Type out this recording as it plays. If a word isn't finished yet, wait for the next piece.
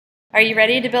Are you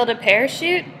ready to build a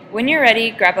parachute? When you're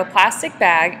ready, grab a plastic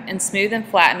bag and smooth and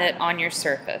flatten it on your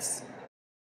surface.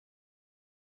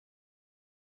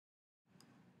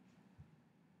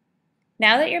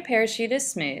 Now that your parachute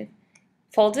is smooth,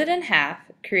 fold it in half,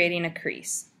 creating a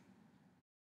crease.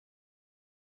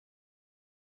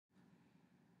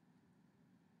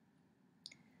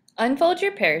 Unfold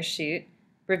your parachute,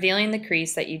 revealing the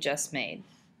crease that you just made.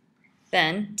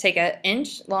 Then, take an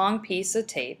inch-long piece of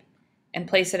tape and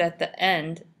place it at the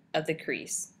end of the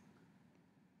crease.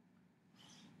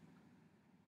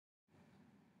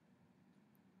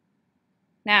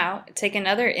 Now, take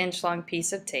another inch-long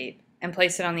piece of tape and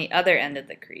place it on the other end of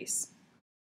the crease.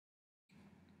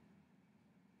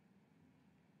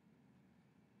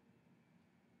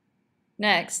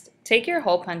 Next, take your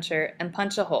hole puncher and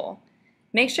punch a hole.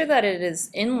 Make sure that it is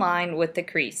in line with the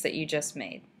crease that you just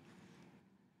made.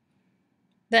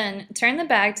 Then, turn the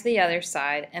bag to the other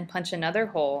side and punch another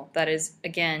hole that is,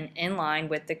 again, in line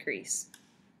with the crease.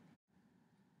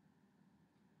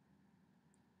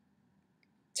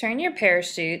 Turn your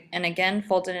parachute and again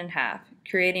fold it in half,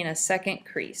 creating a second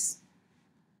crease.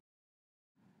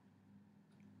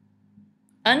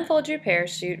 Unfold your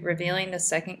parachute, revealing the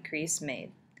second crease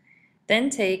made. Then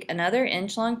take another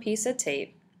inch-long piece of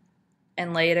tape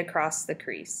and lay it across the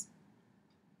crease.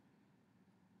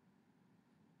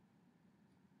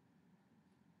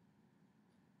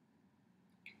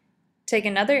 Take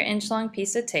another inch-long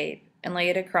piece of tape and lay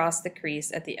it across the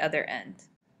crease at the other end.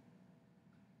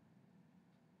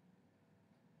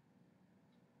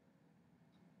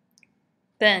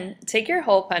 Then, take your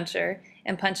hole puncher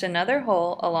and punch another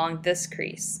hole along this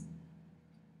crease.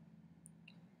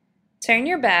 Turn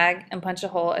your bag and punch a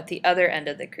hole at the other end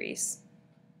of the crease.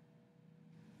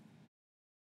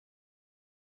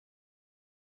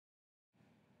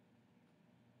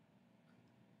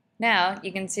 Now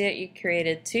you can see that you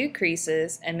created two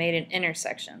creases and made an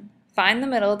intersection. Find the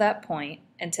middle of that point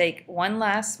and take one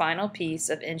last final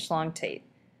piece of inch-long tape.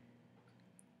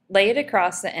 Lay it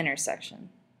across the intersection.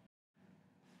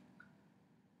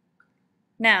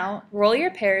 Now roll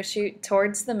your parachute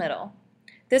towards the middle.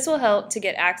 This will help to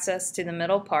get access to the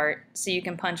middle part so you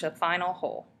can punch a final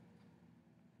hole.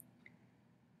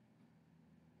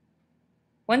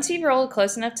 Once you've rolled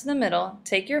close enough to the middle,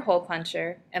 take your hole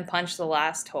puncher and punch the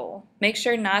last hole. Make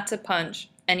sure not to punch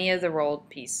any of the rolled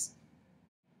piece.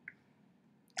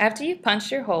 After you've punched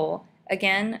your hole,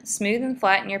 again, smooth and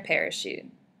flatten your parachute.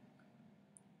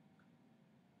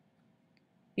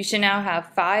 You should now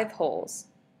have 5 holes.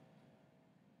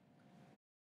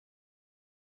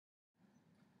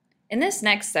 In this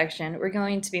next section, we're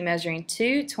going to be measuring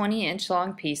two 20-inch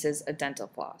long pieces of dental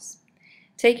floss.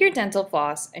 Take your dental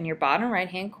floss in your bottom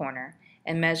right-hand corner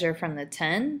and measure from the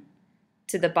 10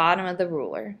 to the bottom of the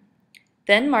ruler.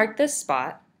 Then mark this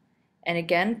spot and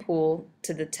again pull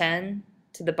to the 10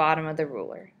 to the bottom of the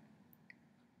ruler.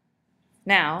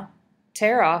 Now,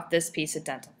 tear off this piece of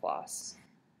dental floss.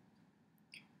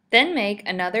 Then make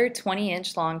another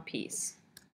 20-inch long piece.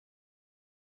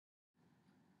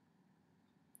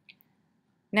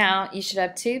 Now you should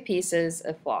have 2 pieces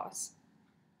of floss.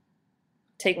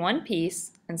 Take one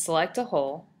piece and select a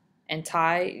hole and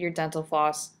tie your dental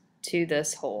floss to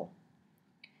this hole.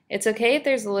 It's okay if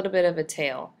there's a little bit of a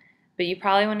tail, but you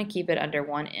probably want to keep it under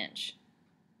 1 inch.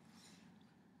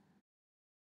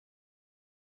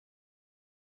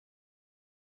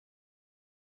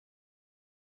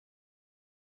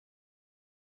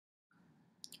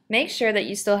 Make sure that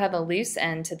you still have a loose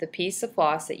end to the piece of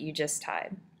floss that you just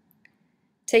tied.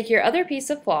 Take your other piece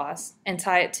of floss and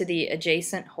tie it to the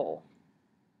adjacent hole.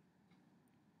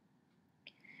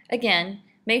 Again,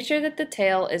 make sure that the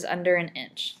tail is under 1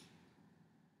 inch.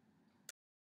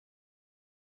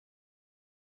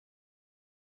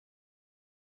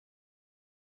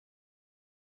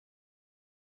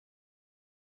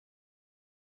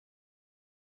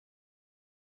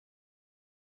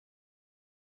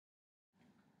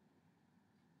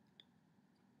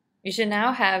 You should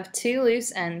now have 2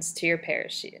 loose ends to your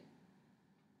parachute.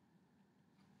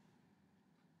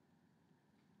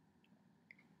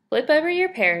 Flip over your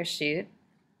parachute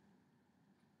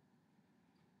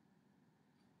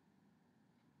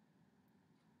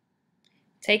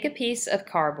take a piece of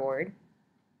cardboard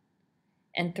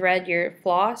and thread your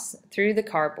floss through the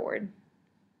cardboard.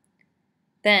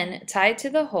 Then tie it to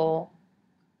the hole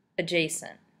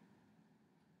adjacent.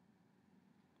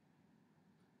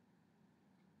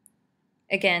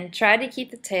 Again, try to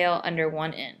keep the tail under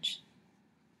 1 inch.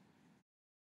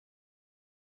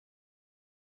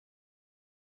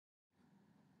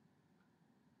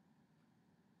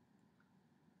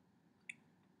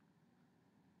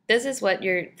 This is what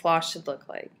your floss should look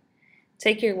like.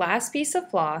 Take your last piece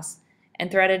of floss and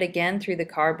thread it again through the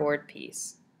cardboard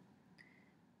piece.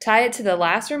 Tie it to the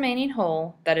last remaining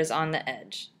hole that is on the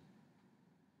edge.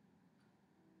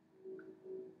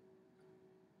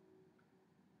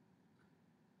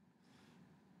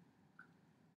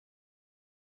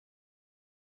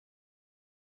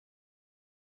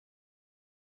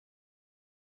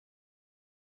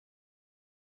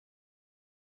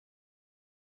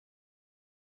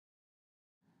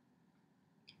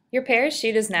 Your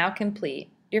parachute is now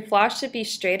complete. Your floss should be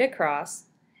straight across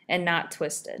and not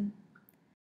twisted.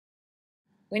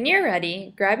 When you're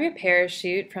ready, grab your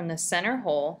parachute from the center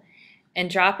hole and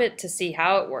drop it to see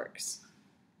how it works.